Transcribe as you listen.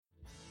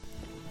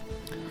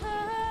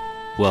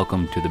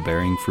Welcome to the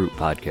Bearing Fruit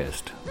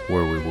Podcast,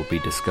 where we will be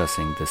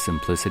discussing the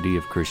simplicity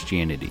of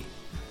Christianity.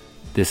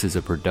 This is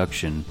a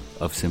production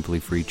of Simply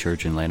Free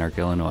Church in Lanark,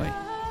 Illinois.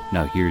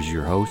 Now here's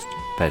your host,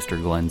 Pastor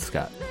Glenn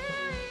Scott.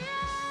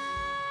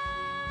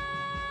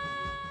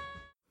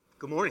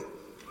 Good morning.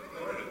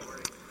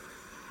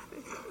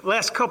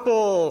 Last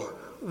couple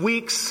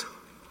weeks,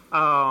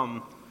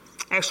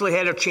 actually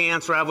had a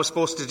chance where I was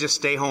supposed to just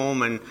stay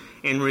home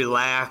and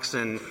relax,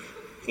 and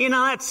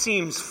that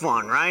seems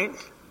fun, right?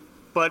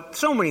 But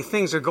so many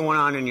things are going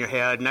on in your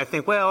head, and I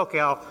think, well, okay,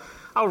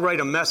 I'll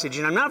write a message,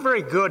 and I'm not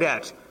very good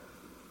at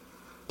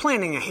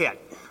planning ahead.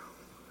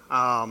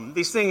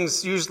 These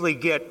things usually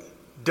get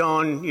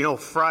done,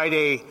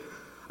 Friday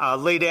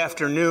late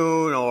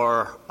afternoon,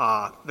 or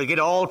they get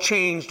all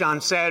changed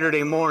on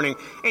Saturday morning.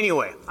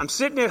 Anyway, I'm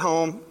sitting at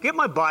home, get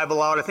my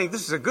Bible out. I think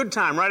this is a good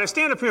time, right? I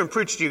stand up here and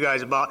preach to you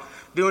guys about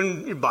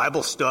doing your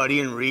Bible study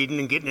and reading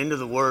and getting into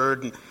the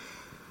Word. And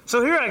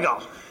so here I go.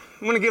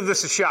 I'm going to give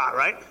this a shot,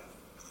 right?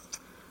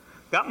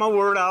 Got my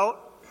Word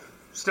out,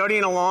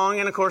 studying along,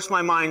 and of course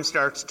my mind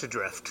starts to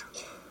drift,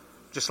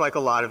 just like a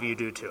lot of you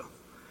do too.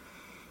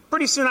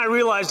 Pretty soon I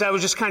realized I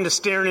was just kind of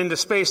staring into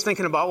space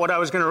thinking about what I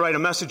was going to write a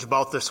message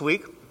about this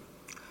week.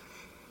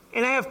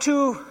 And I have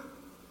two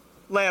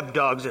lab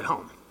dogs at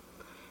home.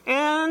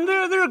 And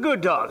they're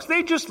good dogs.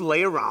 They just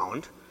lay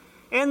around,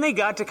 and they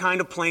got to kind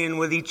of playing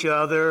with each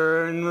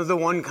other, and the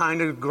one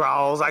kind of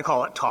growls. I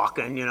call it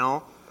talking,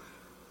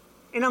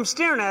 And I'm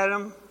staring at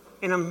them,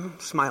 and I'm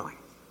smiling.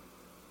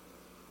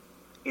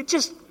 It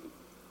just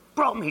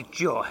brought me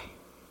joy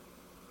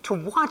to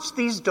watch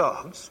these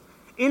dogs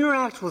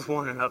interact with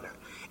one another.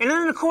 And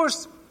then, of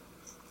course,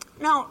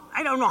 now,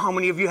 I don't know how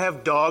many of you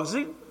have dogs.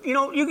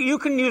 You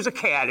can use a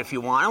cat if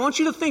you want. I want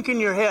you to think in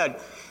your head,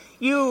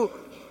 you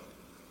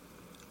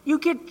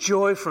get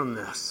joy from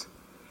this.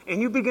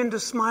 And you begin to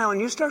smile, and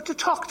you start to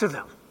talk to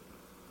them.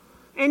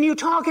 And you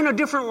talk in a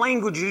different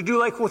language. You do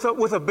like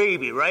with a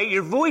baby, right?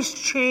 Your voice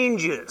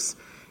changes.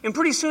 And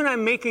pretty soon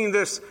I'm making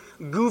this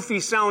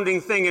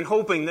goofy-sounding thing and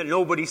hoping that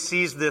nobody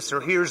sees this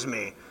or hears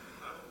me.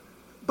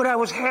 But I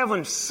was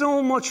having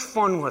so much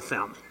fun with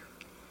them.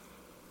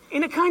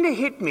 And it kind of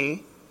hit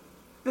me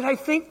that I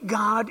think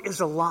God is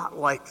a lot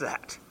like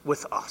that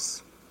with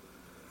us.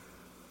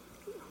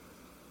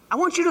 I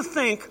want you to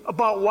think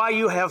about why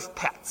you have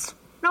pets.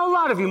 Now, a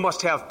lot of you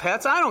must have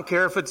pets. I don't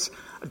care if it's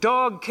a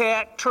dog,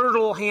 cat,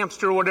 turtle,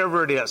 hamster,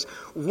 whatever it is.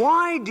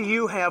 Why do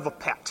you have a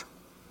pet?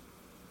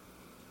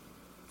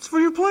 It's for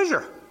your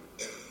pleasure.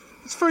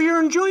 It's for your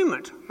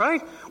enjoyment,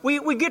 right?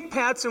 We get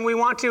pets and we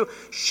want to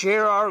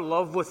share our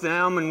love with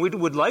them, and we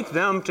would like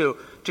them to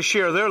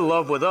share their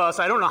love with us.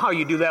 I don't know how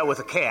you do that with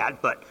a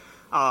cat, but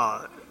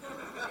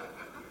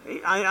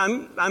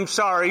I'm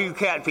sorry, you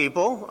cat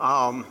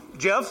people.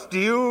 Jeff,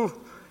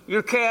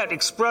 your cat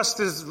expressed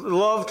his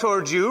love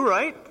towards you,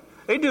 right?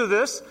 They do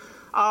this.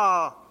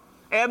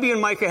 Abby and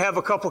Micah have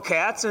a couple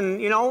cats, and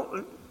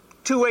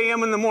 2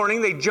 a.m. in the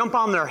morning, they jump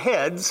on their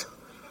heads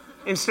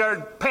and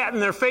start patting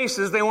their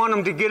faces. They want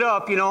them to get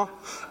up,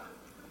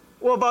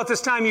 Well, about this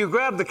time you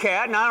grab the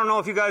cat, and I don't know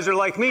if you guys are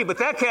like me, but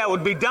that cat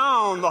would be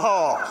down the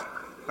hall,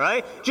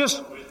 right?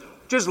 Just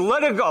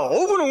let it go.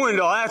 Open the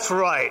window, that's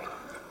right.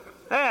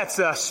 That's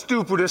the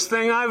stupidest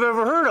thing I've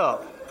ever heard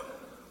of.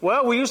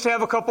 Well, we used to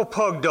have a couple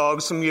pug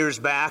dogs some years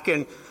back,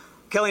 and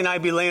Kelly and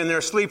I'd be laying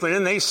there sleeping,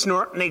 and they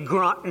snort and they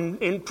grunt,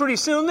 and pretty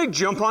soon they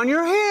jump on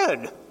your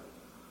head.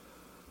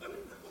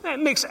 That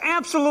makes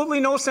absolutely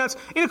no sense.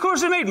 And, of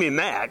course, it made me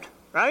mad,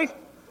 right?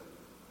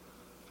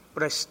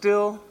 But I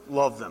still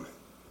love them.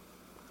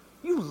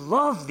 You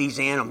love these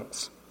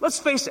animals. Let's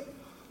face it.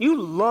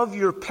 You love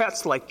your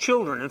pets like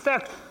children. In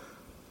fact,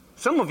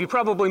 some of you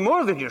probably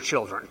more than your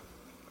children.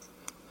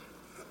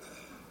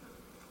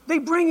 They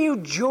bring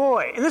you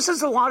joy. And this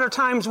is a lot of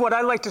times what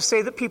I like to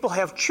say that people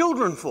have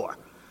children for.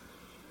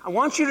 I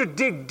want you to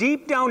dig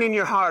deep down in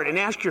your heart and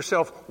ask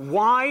yourself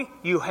why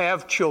you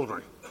have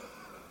children.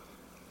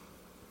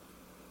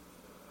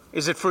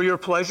 Is it for your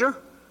pleasure?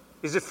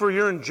 Is it for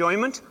your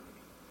enjoyment?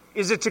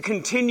 Is it to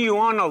continue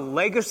on a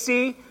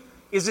legacy?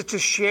 Is it to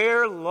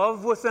share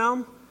love with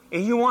them?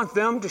 And you want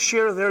them to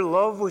share their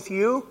love with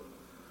you?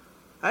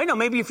 I know,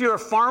 maybe if you're a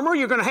farmer,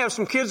 you're going to have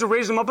some kids who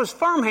raise them up as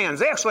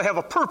farmhands. They actually have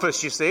a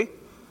purpose, you see.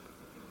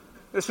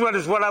 This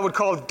is what I would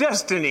call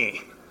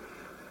destiny.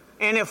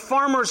 And if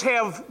farmers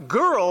have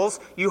girls,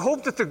 you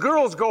hope that the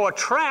girls go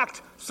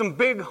attract some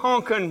big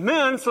honking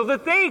men so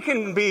that they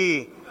can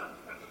be.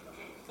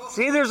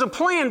 See, there's a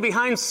plan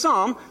behind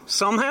some.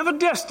 Some have a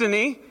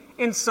destiny,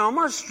 and some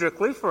are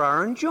strictly for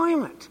our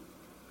enjoyment.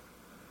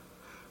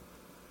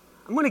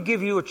 I'm going to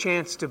give you a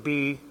chance to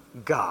be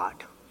God.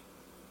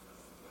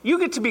 You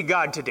get to be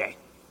God today.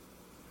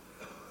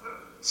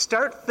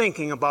 Start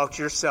thinking about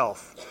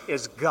yourself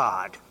as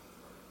God,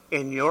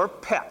 and your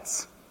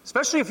pets,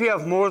 especially if you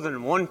have more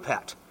than one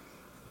pet,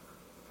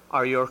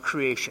 are your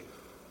creation.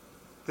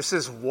 This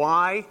is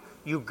why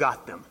you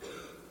got them.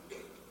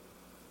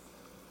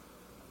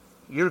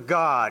 You're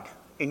God,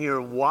 and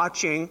you're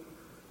watching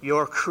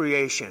your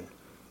creation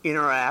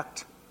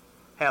interact,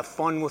 have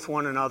fun with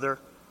one another,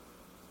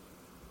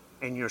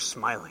 and you're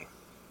smiling.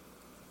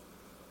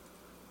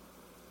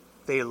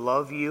 They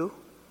love you.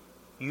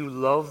 You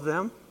love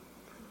them.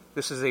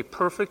 This is a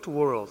perfect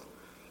world.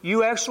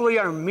 You actually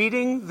are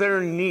meeting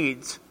their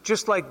needs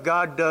just like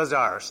God does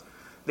ours.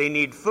 They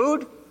need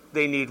food.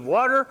 They need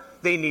water.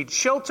 They need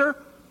shelter.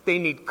 They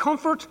need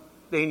comfort.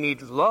 They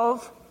need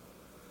love.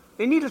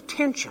 They need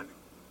attention.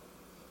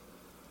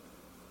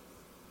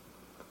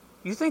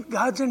 You think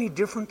God's any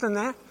different than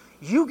that?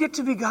 You get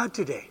to be God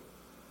today.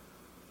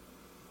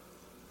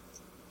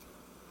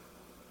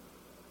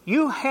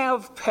 You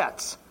have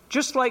pets,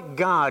 just like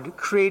God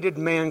created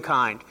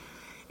mankind.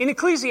 In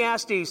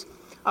Ecclesiastes,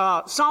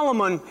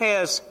 Solomon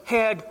has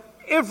had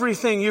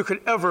everything you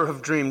could ever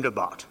have dreamed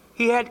about.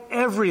 He had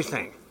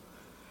everything.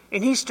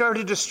 And he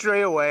started to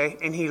stray away,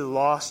 and he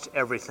lost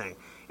everything.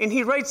 And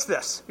he writes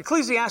this,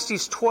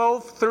 Ecclesiastes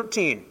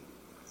 12:13.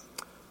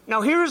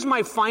 Now here is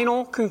my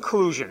final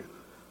conclusion.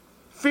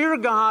 Fear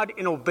God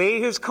and obey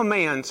his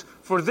commands,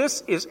 for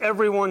this is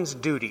everyone's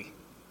duty.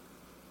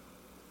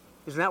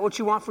 Isn't that what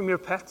you want from your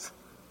pets?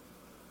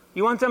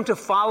 You want them to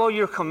follow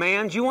your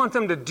commands. You want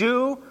them to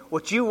do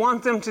what you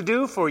want them to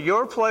do for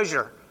your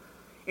pleasure.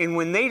 And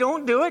when they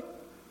don't do it,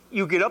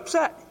 you get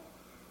upset.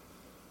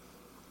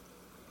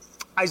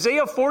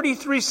 Isaiah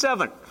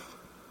 43:7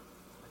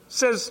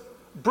 says,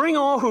 bring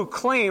all who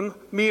claim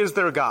me as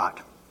their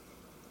God.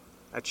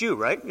 That's you,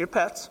 right? Your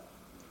pets.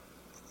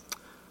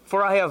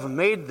 For I have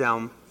made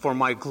them for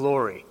my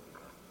glory.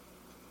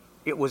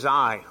 It was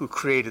I who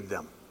created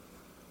them.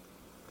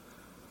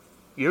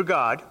 You're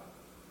God.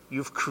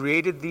 You've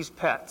created these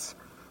pets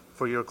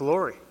for your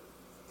glory,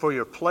 for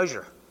your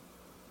pleasure,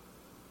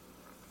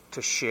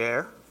 to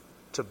share,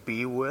 to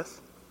be with.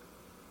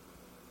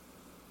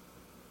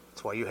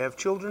 That's why you have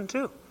children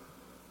too.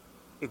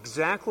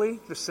 Exactly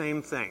the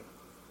same thing.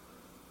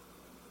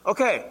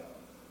 Okay,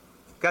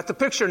 got the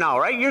picture now,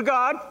 right? You're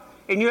God,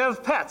 and you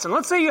have pets. And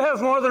let's say you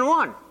have more than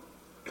one.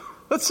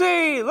 Let's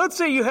say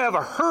you have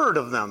a herd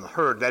of them.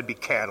 Herd, that'd be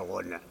cattle,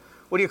 wouldn't it?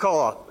 What do you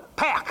call a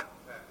pack?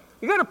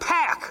 You got a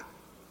pack.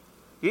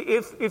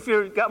 If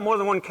you've got more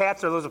than one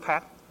cat, are those a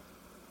pack?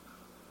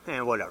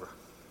 Whatever.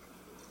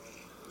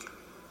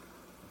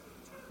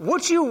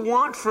 What you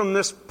want from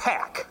this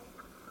pack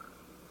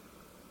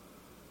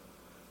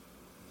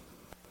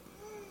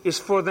is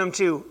for them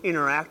to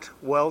interact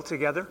well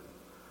together.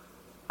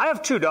 I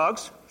have 2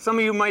 dogs. Some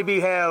of you might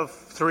have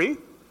 3,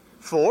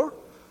 4.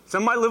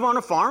 Some might live on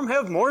a farm,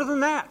 have more than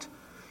that.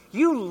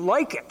 You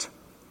like it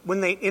when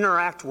they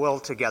interact well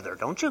together,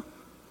 don't you?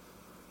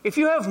 If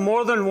you have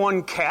more than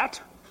one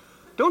cat,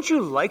 don't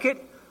you like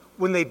it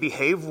when they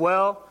behave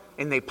well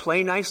and they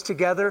play nice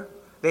together?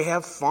 They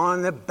have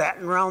fun, they're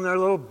batting around their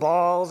little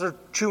balls or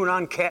chewing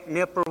on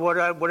catnip or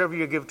whatever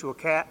you give to a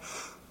cat.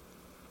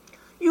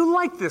 You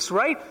like this,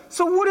 right?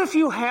 So what if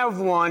you have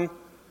one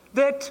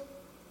that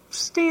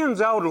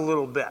stands out a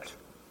little bit?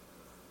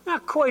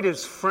 Not quite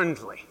as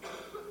friendly.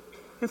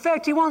 In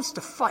fact, he wants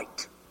to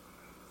fight.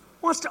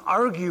 Wants to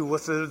argue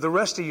with the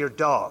rest of your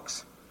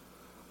dogs.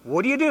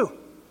 What do?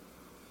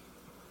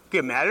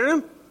 Get mad at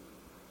him?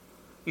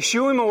 You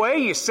shoo him away?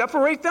 You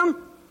separate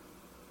them?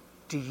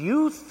 Do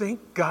you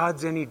think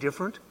God's any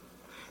different?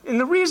 And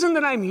the reason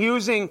that I'm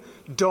using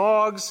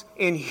dogs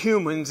and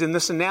humans in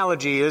this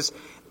analogy is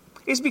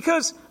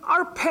because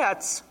our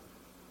pets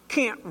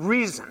can't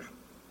reason.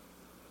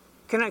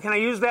 Can I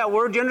use that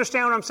word? Do you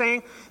understand what I'm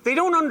saying? They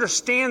don't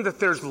understand that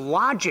there's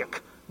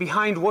logic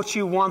behind what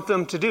you want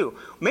them to do.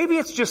 Maybe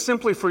it's just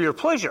simply for your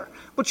pleasure,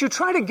 but you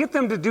try to get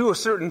them to do a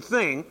certain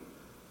thing,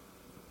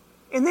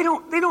 and they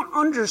don't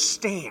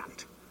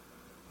understand.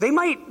 They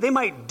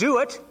might do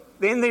it,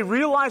 then they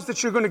realize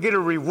that you're going to get a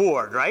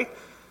reward, right?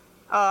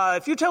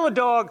 If you tell a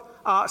dog,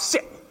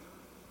 sit.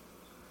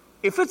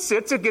 If it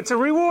sits, it gets a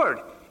reward.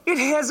 It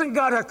hasn't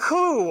got a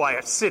clue why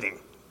it's sitting.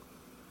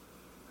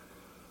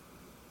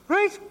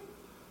 Right?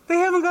 They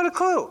haven't got a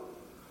clue.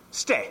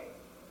 Stay.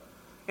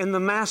 And the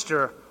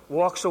master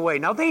walks away.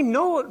 Now, they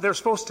know they're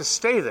supposed to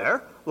stay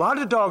there. A lot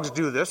of dogs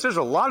do this. There's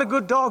a lot of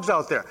good dogs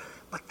out there.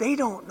 But they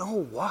don't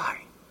know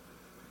why.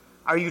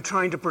 Are you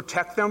trying to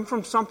protect them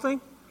from something?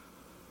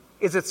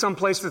 Is it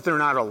someplace that they're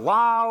not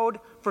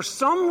allowed? For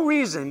some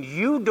reason,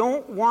 you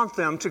don't want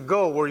them to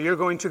go where you're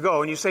going to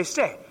go, and you say,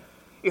 stay.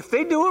 If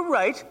they do it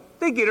right,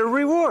 they get a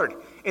reward,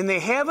 and they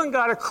haven't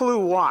got a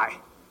clue why.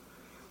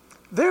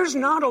 There's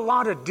not a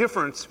lot of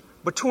difference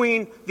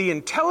between the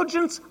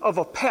intelligence of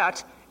a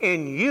pet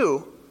and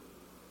you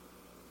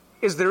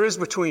as there is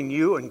between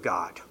you and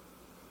God.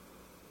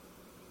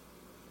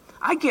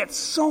 I get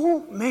so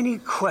many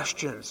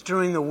questions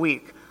during the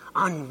week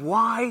on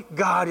why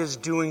God is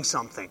doing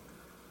something.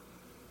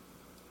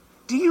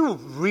 Do you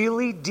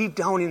really, deep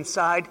down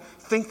inside,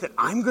 think that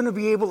I'm going to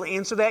be able to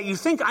answer that? You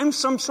think I'm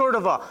some sort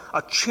of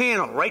a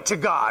channel, right, to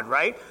God,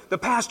 right? The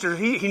pastor,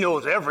 he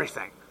knows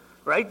everything,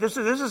 right? This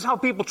is how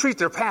people treat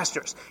their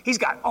pastors. He's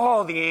got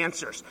all the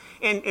answers.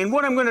 And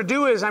what I'm going to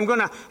do is I'm going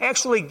to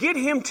actually get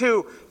him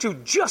to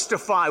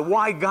justify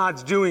why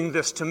God's doing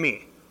this to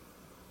me.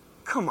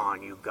 Come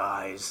on, you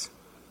guys.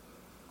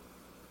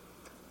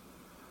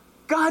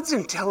 God's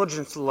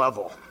intelligence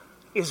level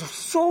is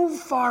so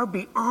far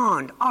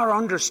beyond our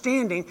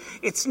understanding,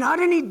 it's not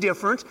any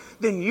different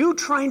than you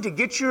trying to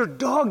get your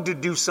dog to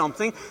do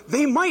something.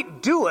 They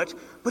might do it,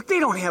 but they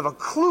don't have a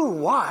clue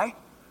why,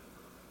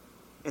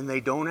 and they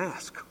don't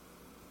ask.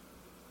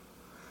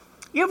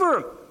 You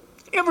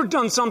ever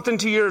done something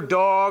to your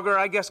dog, or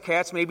I guess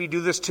cats maybe do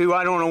this too,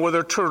 I don't know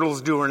whether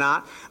turtles do or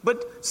not,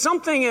 but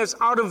something is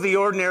out of the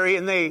ordinary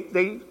and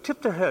they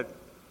tip their head,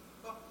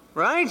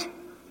 right?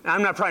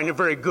 I'm not probably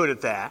very good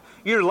at that.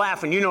 You're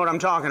laughing, you know what I'm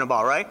talking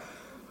about, right?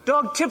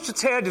 Dog tips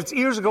its head, its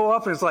ears go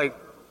up, and it's like,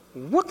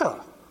 what's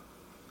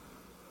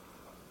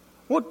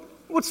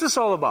this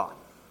all about?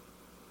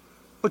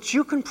 But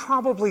you can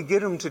probably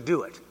get them to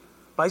do it.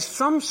 By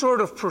some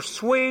sort of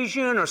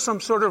persuasion or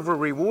some sort of a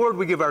reward,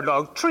 we give our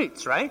dog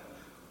treats, right?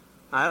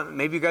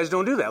 Maybe you guys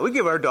don't do that. We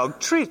give our dog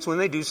treats when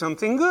they do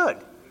something good.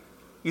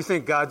 You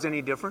think God's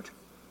any different?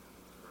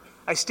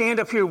 I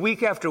stand up here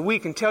week after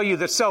week and tell you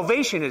that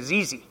salvation is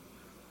easy.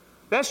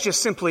 That's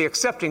just simply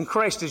accepting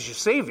Christ as your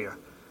Savior.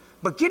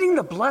 But getting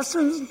the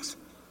blessings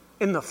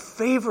and the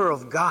favor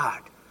of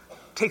God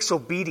takes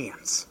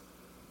obedience.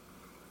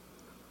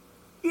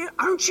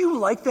 Aren't you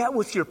like that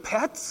with your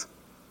pets?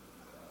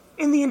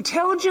 And the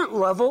intelligent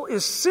level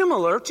is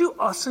similar to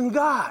us and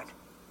God.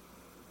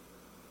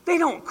 They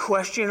don't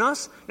question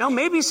us. Now,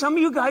 maybe some of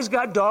you guys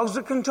got dogs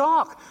that can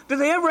talk. Do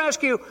they ever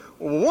ask you,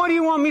 why do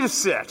you want me to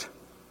sit?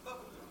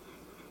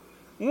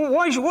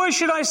 Why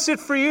should I sit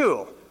for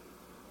you?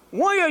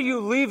 Why are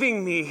you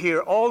leaving me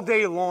here all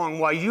day long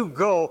while you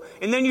go,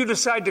 and then you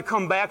decide to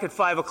come back at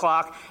 5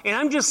 o'clock, and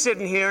I'm just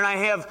sitting here, and I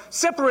have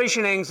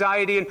separation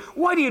anxiety, and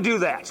why do you do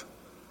that?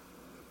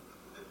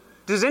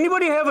 Does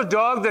anybody have a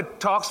dog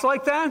that talks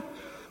like that?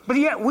 But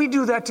yet we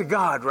do that to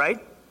God, right?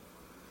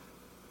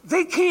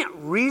 They can't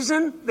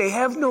reason. They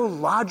have no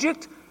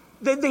logic.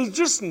 They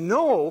just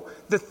know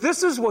that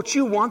this is what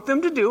you want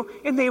them to do,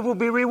 and they will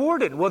be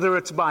rewarded, whether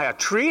it's by a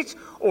treat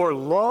or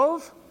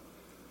love.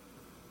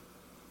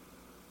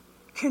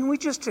 Can we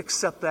just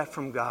accept that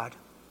from God?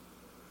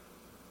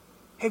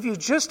 Have you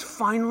just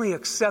finally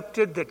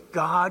accepted that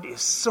God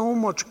is so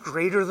much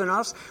greater than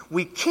us?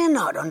 We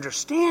cannot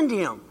understand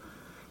Him.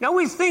 Now,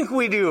 we think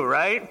we do,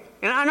 right?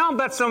 And I'll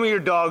bet some of your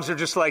dogs are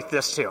just like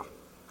this, too.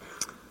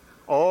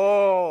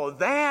 Oh,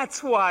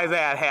 that's why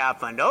that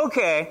happened.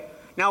 Okay.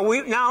 Now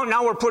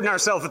we're putting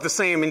ourselves at the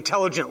same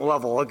intelligent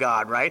level of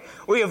God, right?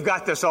 We have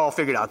got this all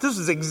figured out. This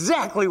is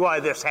exactly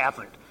why this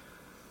happened.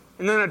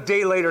 And then a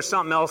day later,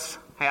 something else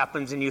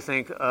happens, and you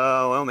think,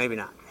 oh, well, maybe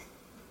not.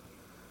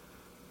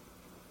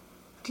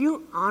 Do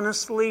you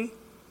honestly,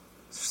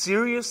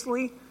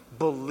 seriously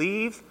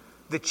believe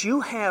that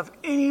you have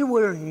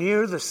anywhere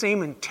near the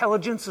same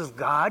intelligence as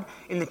God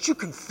and that you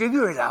can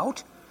figure it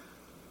out?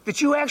 That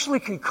you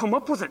actually can come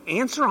up with an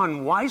answer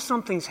on why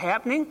something's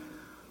happening?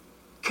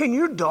 Can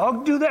your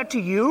dog do that to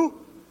you?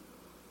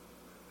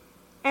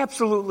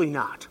 Absolutely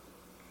not.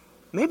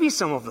 Maybe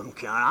some of them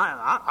can.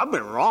 I've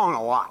been wrong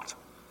a lot.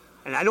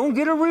 And I don't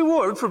get a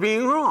reward for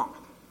being wrong.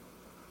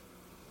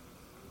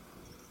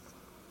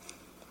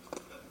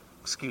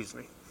 Excuse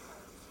me.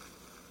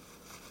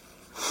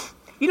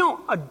 You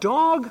know, a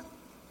dog,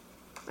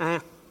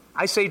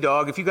 I say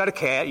dog, if you got a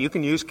cat, you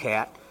can use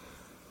cat.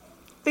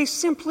 They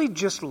simply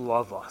just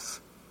love us.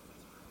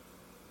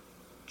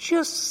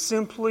 Just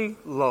simply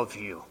love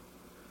you.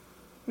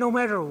 No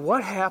matter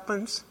what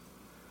happens.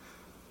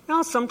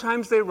 Now,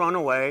 sometimes they run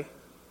away,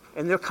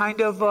 and they're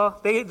kind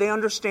of, they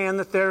understand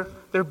that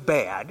they're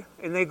bad,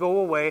 and they go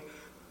away.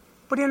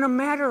 But in a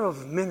matter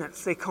of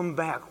minutes, they come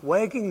back,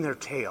 wagging their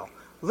tail,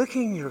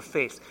 licking your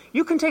face.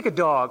 You can take a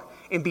dog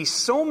and be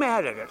so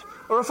mad at it,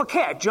 or if a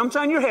cat jumps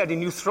on your head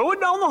and you throw it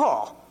down the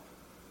hall,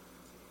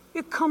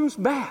 it comes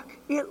back.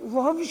 It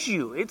loves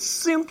you. It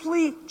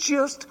simply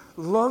just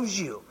loves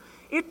you.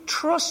 It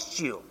trusts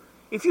you.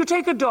 If you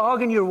take a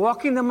dog and you're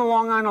walking them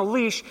along on a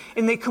leash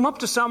and they come up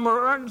to some,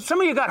 or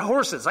some of you got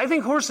horses. I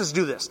think horses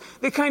do this.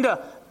 They kind of,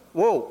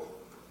 whoa,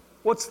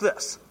 what's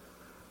this?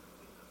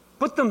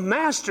 But the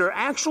master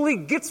actually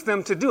gets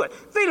them to do it.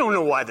 They don't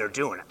know why they're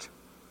doing it,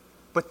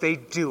 but they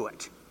do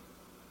it.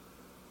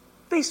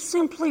 They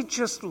simply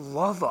just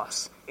love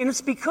us. And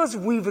it's because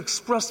we've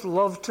expressed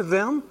love to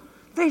them.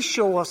 They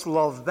show us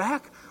love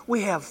back.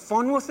 We have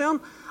fun with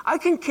them. I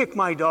can kick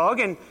my dog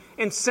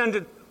and send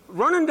it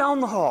running down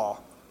the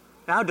hall.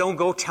 Now, don't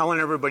go telling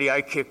everybody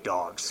I kick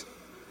dogs.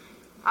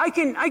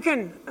 I'm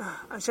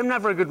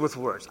not very good with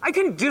words. I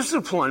can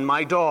discipline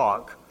my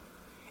dog.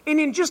 And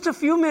in just a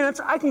few minutes,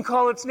 I can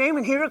call its name,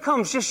 and here it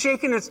comes, just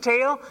shaking its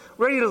tail,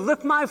 ready to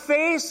lick my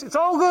face. It's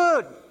all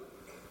good.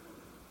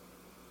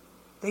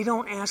 They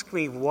don't ask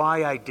me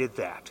why I did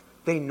that.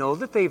 They know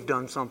that they've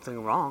done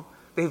something wrong.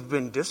 They've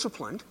been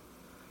disciplined.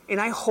 And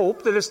I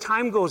hope that as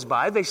time goes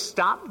by, they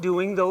stop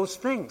doing those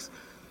things.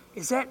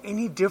 Is that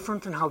any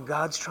different than how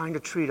God's trying to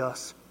treat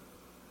us?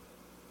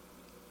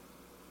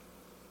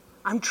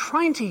 I'm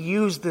trying to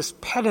use this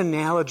pet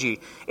analogy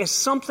as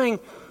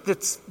something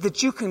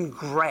that you can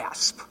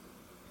grasp.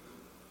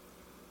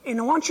 And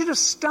I want you to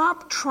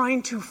stop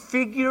trying to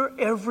figure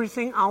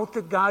everything out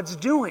that God's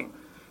doing.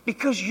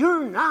 because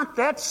you're not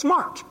that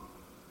smart.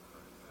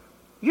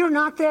 You're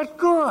not that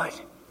good.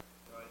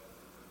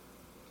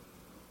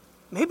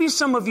 Maybe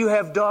some of you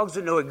have dogs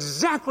that know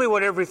exactly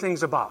what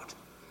everything's about.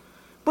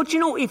 But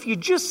if you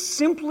just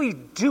simply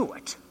do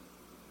it,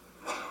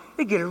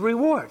 they get a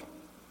reward.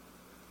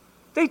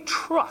 They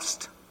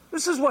trust.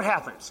 This is what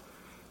happens.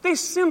 They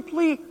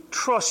simply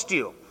trust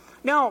you.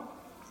 Now,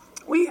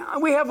 we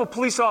have a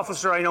police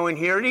officer I know in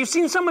here. You've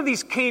seen some of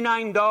these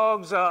canine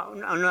dogs.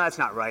 No, that's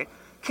not right.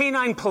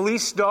 Canine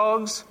police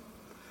dogs.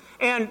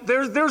 And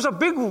there's a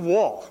big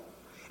wall.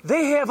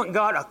 They haven't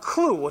got a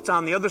clue what's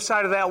on the other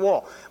side of that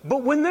wall.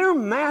 But when their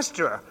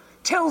master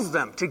tells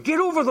them to get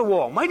over the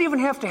wall, might even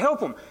have to help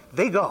them,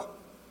 they go.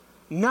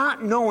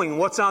 Not knowing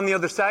what's on the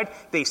other side,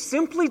 they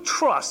simply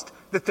trust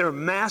that their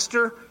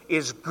master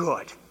is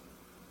good.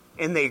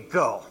 And they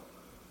go.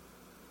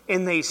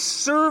 And they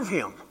serve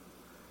him.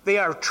 They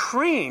are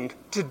trained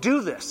to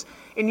do this.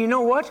 And you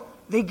know what?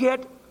 They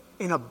get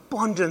an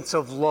abundance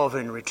of love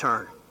in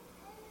return.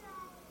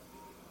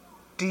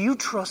 Do you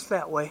trust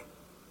that way?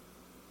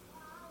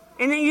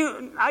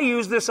 And I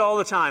use this all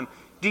the time.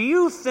 Do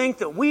you think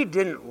that we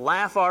didn't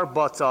laugh our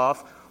butts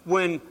off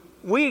when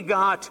we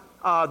got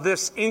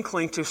this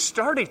inkling to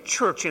start a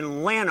church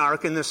in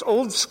Lanark in this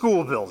old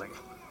school building?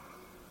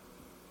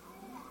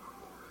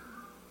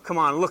 Come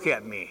on, look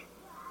at me.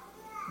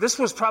 This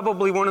was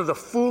probably one of the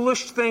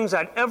foolish things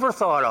I'd ever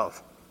thought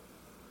of.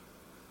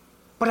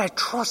 But I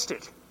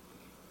trusted.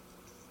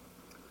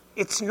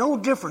 It's no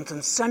different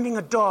than sending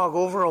a dog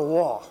over a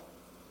wall.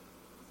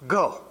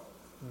 Go.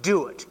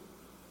 Do it.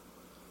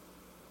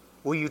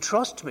 Will you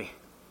trust me?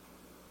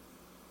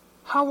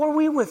 How are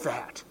we with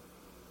that?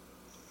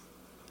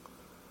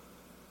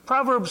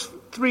 Proverbs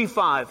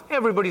 3:5.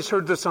 Everybody's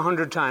heard this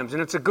 100 times,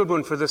 and it's a good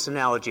one for this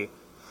analogy.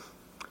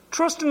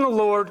 Trust in the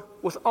Lord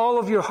with all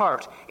of your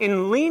heart,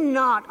 and lean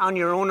not on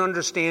your own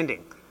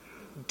understanding.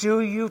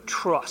 Do you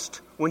trust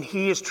when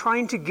He is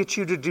trying to get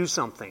you to do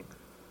something?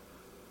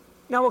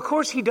 Now, of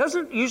course, He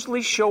doesn't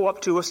usually show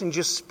up to us and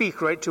just speak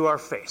right to our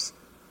face.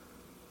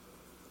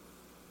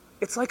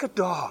 It's like a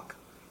dog.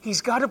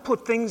 He's got to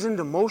put things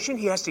into motion.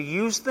 He has to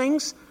use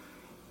things.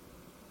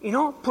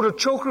 Put a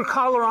choker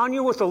collar on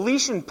you with a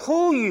leash and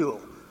pull you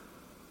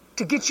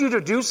to get you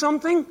to do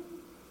something.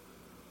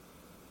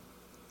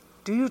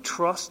 Do you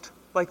trust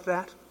like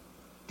that?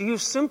 Do you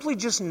simply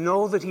just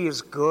know that He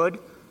is good?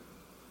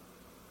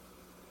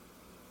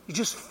 You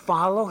just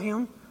follow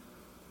Him?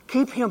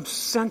 Keep Him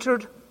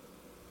centered?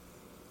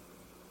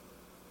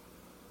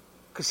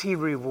 Because He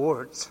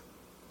rewards.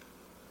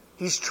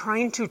 He's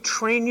trying to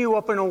train you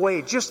up in a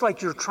way, just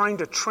like you're trying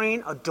to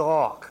train a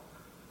dog.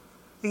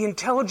 The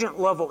intelligent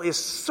level is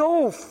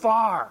so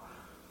far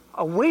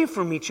away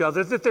from each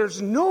other that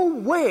there's no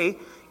way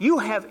you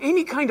have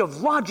any kind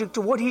of logic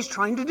to what He's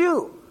trying to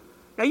do.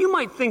 Now, you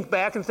might think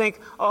back and think,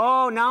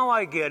 oh, now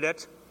I get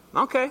it.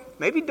 Okay,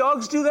 maybe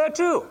dogs do that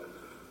too.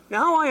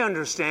 Now I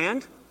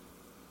understand.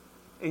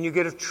 And you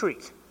get a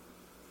treat.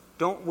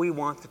 Don't we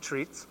want the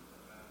treats?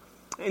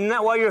 Isn't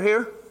that why you're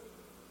here?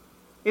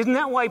 Isn't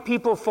that why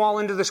people fall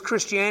into this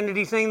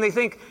Christianity thing? They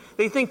think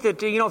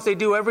that, if they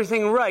do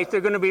everything right, they're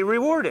going to be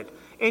rewarded.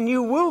 And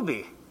you will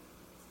be.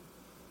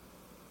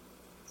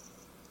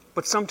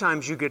 But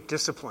sometimes you get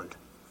disciplined.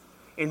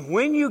 And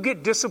when you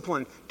get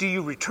disciplined, do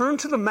you return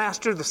to the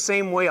master the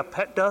same way a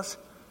pet does?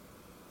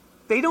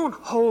 They don't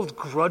hold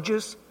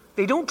grudges.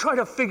 They don't try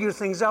to figure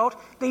things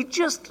out. They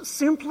just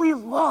simply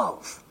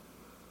love.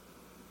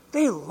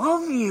 They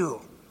love you.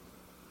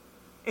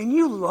 And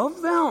you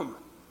love them.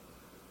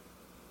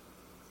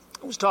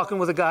 I was talking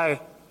with a guy,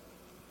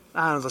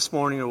 this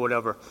morning or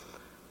whatever.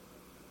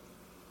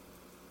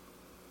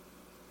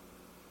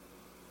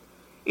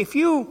 If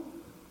you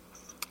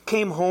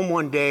came home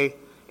one day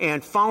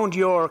and found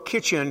your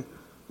kitchen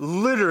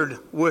littered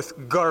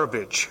with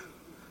garbage,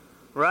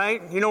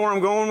 right? You know where I'm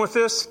going with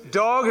this?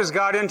 Dog has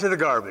got into the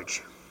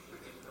garbage.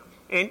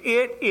 And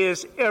it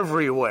is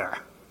everywhere.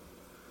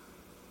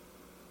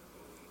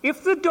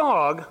 If the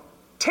dog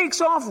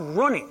takes off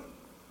running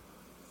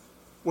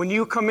when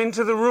you come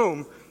into the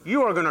room,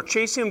 you are going to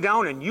chase him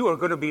down and you are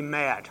going to be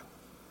mad.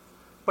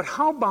 But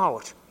how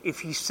about if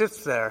he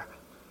sits there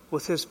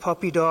with his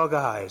puppy dog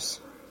eyes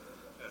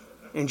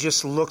and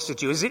just looks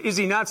at you? Is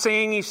he not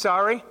saying he's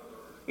sorry?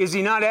 Is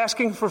he not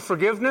asking for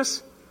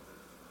forgiveness?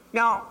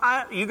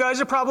 Now, you guys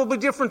are probably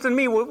different than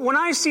me. When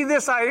I see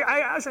this,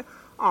 I say,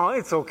 oh,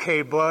 it's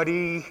okay,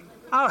 buddy.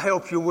 I'll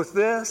help you with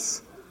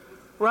this.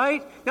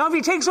 Right? Now, if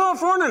he takes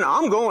off running,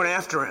 I'm going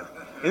after him.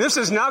 And this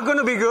is not going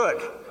to be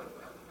good.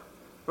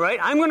 Right?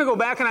 I'm going to go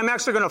back and I'm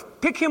actually going to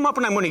pick him up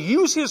and I'm going to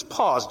use his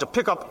paws to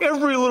pick up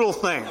every little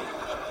thing.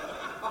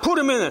 Put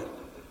him in it.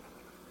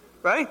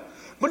 Right?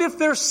 But if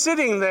they're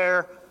sitting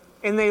there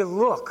and they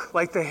look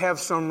like they have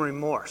some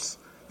remorse,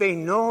 they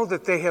know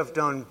that they have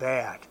done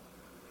bad.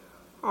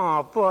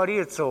 Oh, buddy,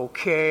 it's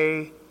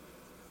okay.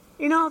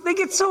 They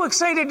get so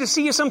excited to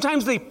see you,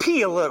 sometimes they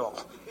pee a little.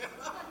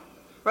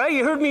 Right?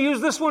 You heard me use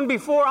this one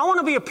before. I want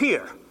to be a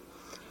peer.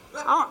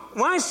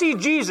 When I see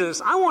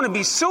Jesus, I want to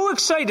be so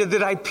excited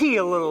that I pee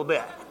a little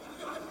bit.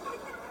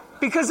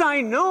 Because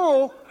I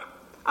know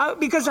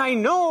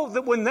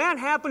that when that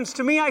happens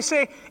to me, I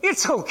say,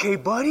 it's okay,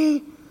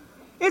 buddy.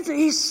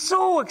 He's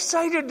so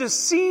excited to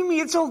see me.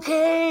 It's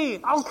okay.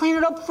 I'll clean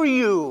it up for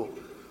you.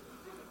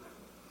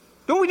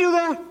 Don't we do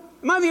that?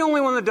 Am I the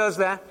only one that does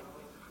that?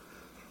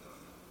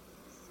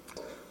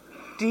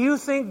 Do you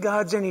think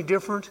God's any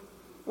different?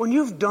 When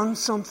you've done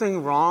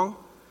something wrong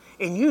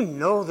and you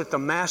know that the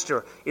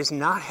master is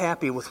not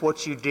happy with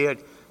what you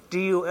did, do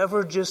you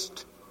ever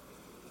just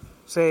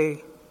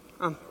say,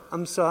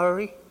 I'm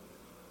sorry?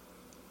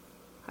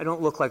 I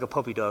don't look like a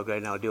puppy dog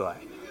right now, do I?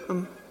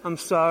 I'm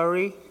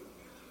sorry,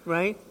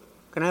 right?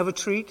 Can I have a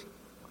treat?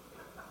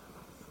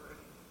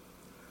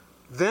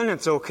 Then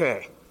it's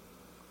okay.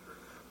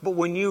 But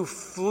when you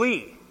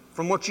flee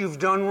from what you've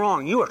done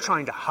wrong, you are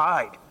trying to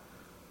hide.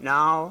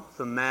 Now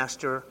the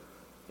master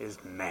is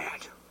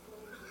mad.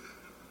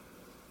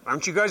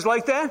 Aren't you guys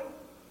like that?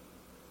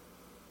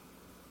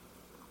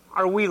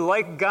 Are we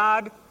like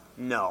God?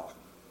 No.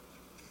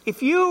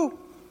 If you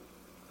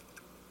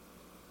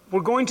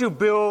were going to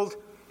build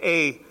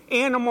an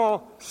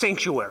animal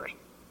sanctuary,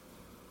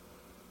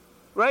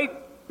 right?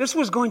 This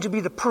was going to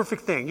be the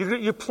perfect thing.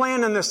 You're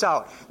planning this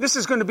out. This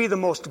is going to be the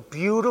most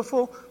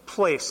beautiful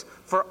place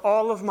for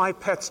all of my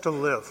pets to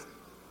live.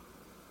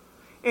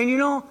 And you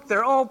know,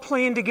 they're all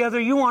playing together.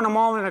 You want them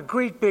all in a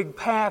great big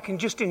pack and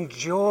just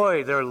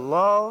enjoy their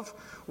love.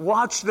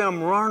 Watch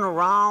them run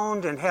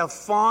around and have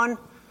fun.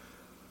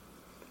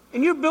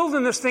 And you're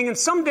building this thing, and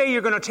someday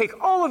you're going to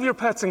take all of your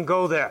pets and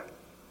go there.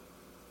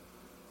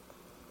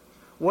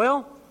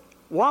 Well,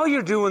 while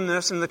you're doing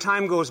this and the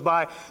time goes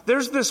by,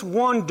 there's this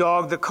one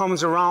dog that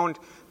comes around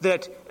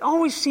that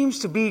always seems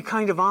to be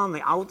kind of on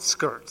the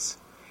outskirts.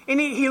 And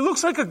he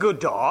looks like a good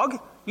dog.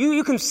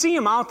 You can see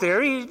him out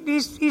there.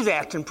 He's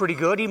acting pretty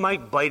good. He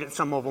might bite at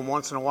some of them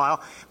once in a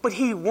while, but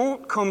he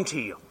won't come to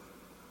you.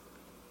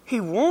 He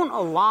won't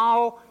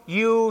allow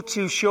you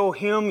to show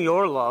him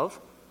your love.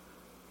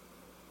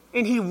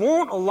 And he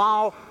won't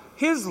allow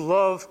his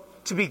love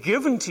to be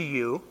given to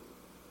you.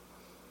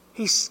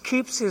 He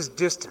keeps his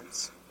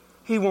distance.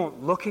 He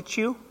won't look at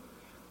you.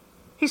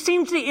 He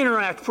seems to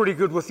interact pretty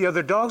good with the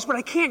other dogs, but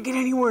I can't get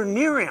anywhere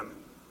near him.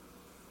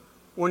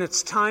 When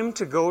it's time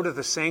to go to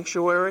the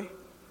sanctuary,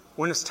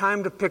 when it's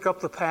time to pick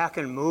up the pack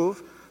and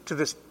move to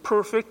this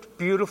perfect,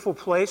 beautiful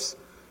place,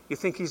 you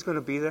think he's going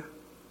to be there?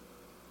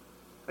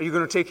 Are you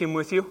going to take him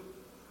with you?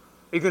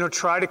 Are you going to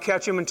try to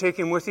catch him and take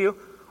him with you?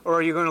 Or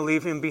are you going to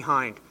leave him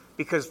behind?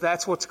 Because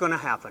that's what's going to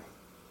happen.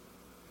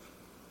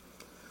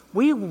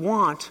 We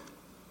want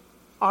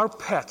our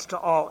pets to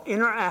all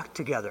interact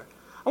together.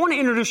 I want to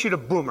introduce you to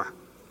Boomer.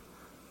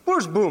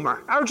 Where's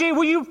Boomer? RJ,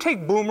 will you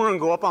take Boomer and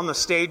go up on the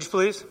stage,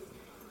 please?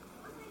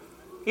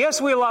 Yes,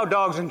 we allow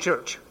dogs in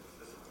church.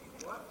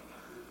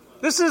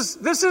 This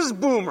is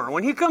Boomer.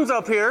 When he comes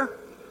up here,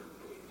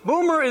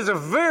 Boomer is a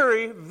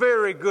very,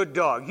 very good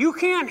dog. You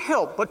can't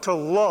help but to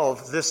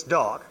love this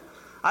dog.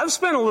 I've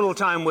spent a little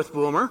time with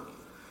Boomer,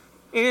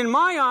 and in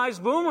my eyes,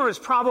 Boomer is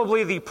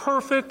probably the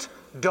perfect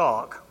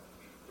dog.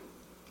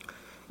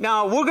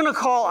 Now, we're going to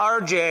call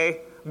RJ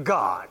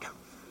God.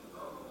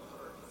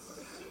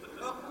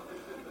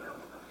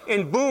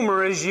 And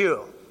Boomer is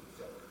you.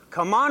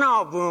 Come on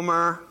out,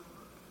 Boomer.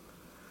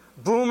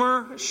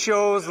 Boomer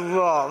shows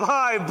love.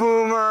 Hi,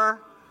 Boomer.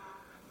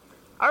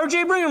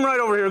 RJ, bring him right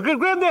over here.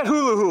 Grab that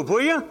hula hoop,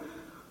 will you?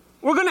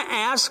 We're going to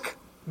ask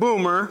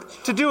Boomer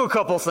to do a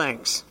couple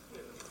things.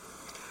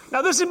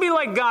 Now, this would be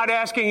like God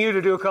asking you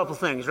to do a couple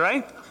things,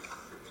 right?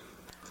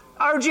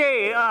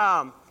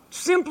 RJ,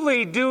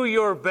 simply do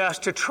your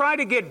best to try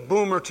to get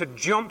Boomer to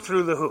jump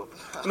through the hoop.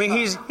 I mean,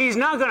 he's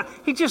not going to,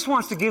 he just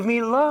wants to give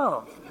me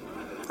love.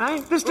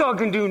 Right? This dog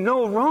can do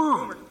no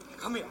wrong. Boomer,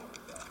 come here.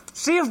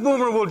 See if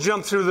Boomer will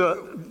jump through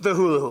the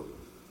hula hoop.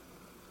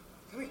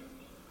 Come here.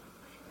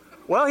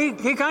 Well,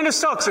 he kind of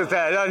sucks at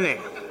that, doesn't he?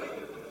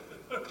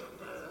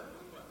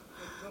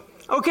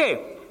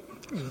 Okay,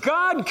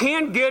 God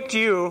can't get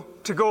you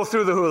to go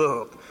through the hula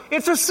hoop.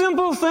 It's a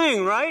simple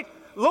thing, right?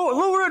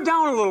 Lower it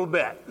down a little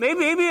bit.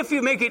 Maybe if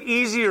you make it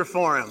easier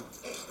for him.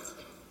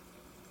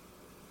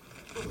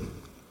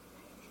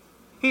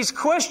 He's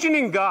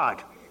questioning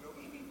God.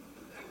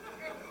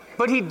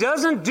 But he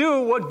doesn't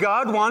do what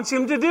God wants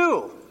him to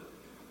do.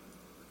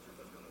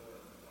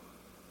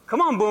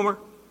 Come on, Boomer.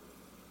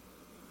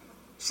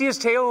 See his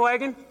tail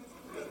wagging?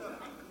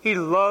 He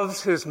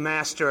loves his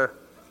master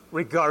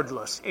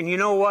regardless. And you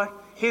know what?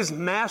 His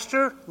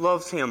master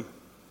loves him,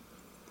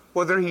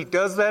 whether he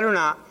does that or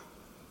not.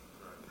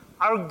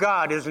 Our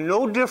God is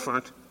no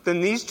different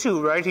than these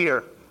two right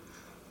here.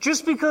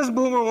 Just because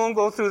Boomer won't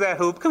go through that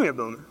hoop, come here,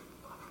 Boomer.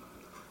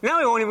 Now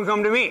he won't even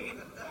come to me.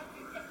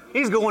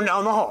 He's going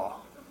down the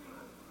hall.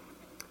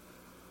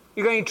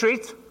 You got any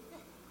treats?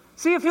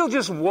 See if he'll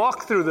just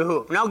walk through the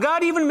hoop. Now,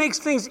 God even makes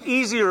things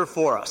easier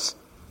for us.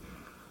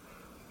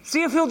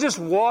 See if he'll just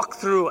walk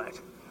through it.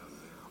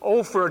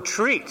 Oh, for a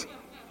treat.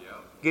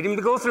 Get him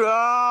to go through.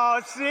 Oh,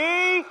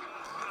 see?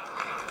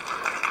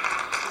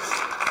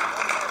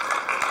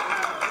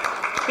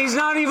 He's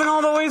not even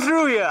all the way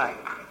through yet.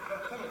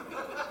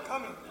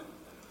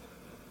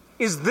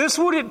 Is this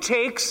what it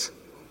takes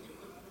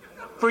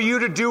for you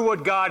to do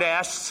what God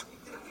asks?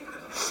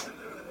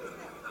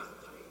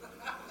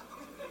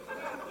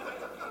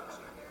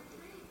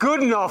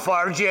 Good enough,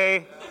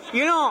 RJ.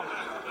 You know,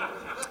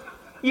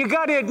 you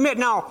got to admit,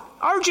 now,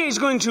 RJ's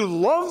going to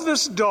love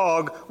this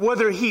dog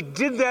whether he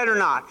did that or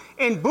not.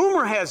 And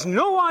Boomer has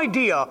no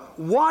idea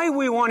why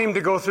we want him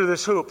to go through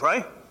this hoop,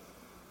 right?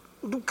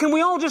 Can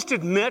we all just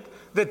admit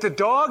that the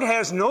dog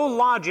has no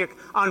logic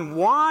on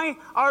why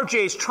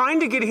RJ's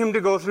trying to get him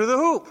to go through the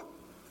hoop?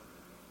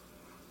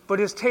 But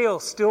his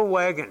tail's still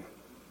wagging.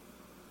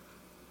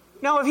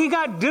 Now, if he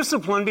got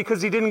disciplined because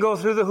he didn't go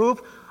through the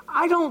hoop,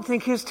 I don't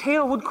think his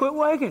tail would quit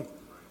wagging.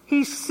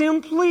 He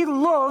simply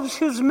loves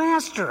his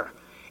master.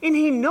 And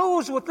he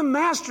knows what the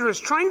master is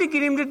trying to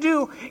get him to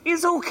do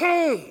is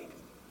okay,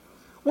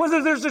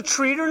 whether there's a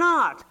treat or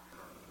not.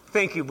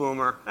 Thank you,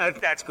 Boomer.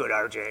 That's good,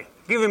 RJ.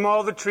 Give him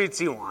all the treats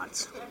he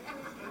wants.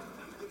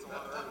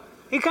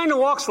 He kind of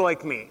walks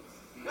like me.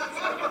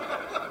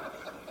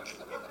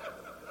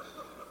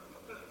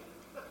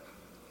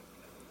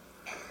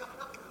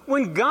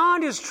 When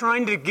God is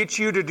trying to get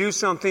you to do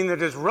something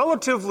that is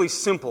relatively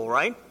simple,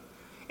 right?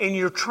 And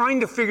you're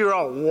trying to figure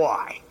out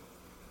why.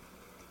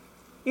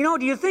 You know,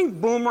 do you think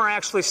Boomer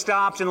actually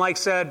stopped and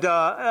said,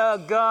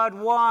 God,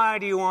 why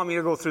do you want me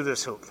to go through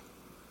this hoop?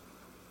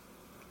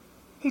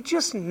 He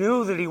just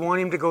knew that he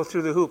wanted him to go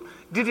through the hoop.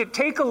 Did it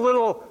take a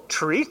little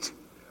treat?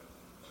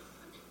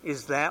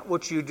 Is that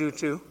what you do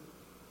too?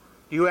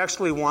 Do you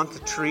actually want the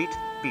treat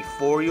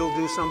before you'll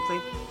do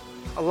something?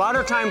 A lot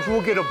of times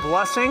we'll get a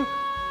blessing,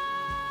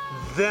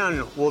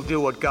 then we'll do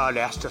what God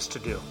asked us to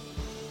do.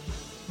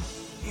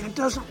 And it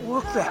doesn't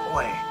work that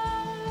way.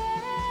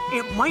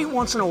 It might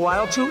once in a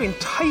while to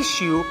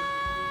entice you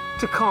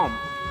to come.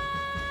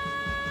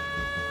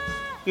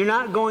 You're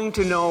not going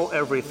to know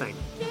everything.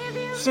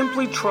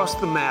 Simply trust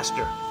the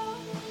Master.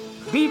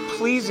 Be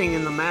pleasing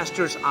in the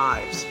Master's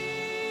eyes.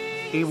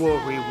 He will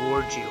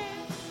reward you.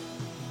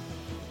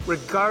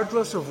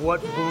 Regardless of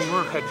what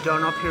Boomer had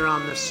done up here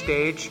on this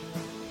stage,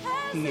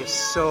 he is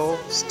so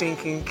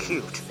stinking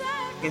cute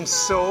and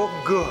so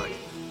good,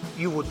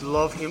 you would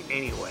love him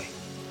anyway.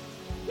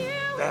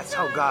 That's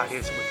how God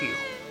is with you.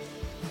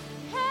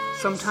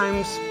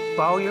 Sometimes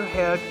bow your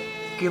head,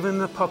 give him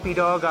the puppy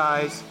dog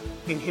eyes,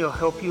 and he'll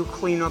help you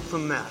clean up the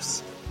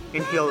mess.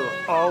 And he'll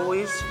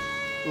always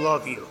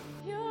love you.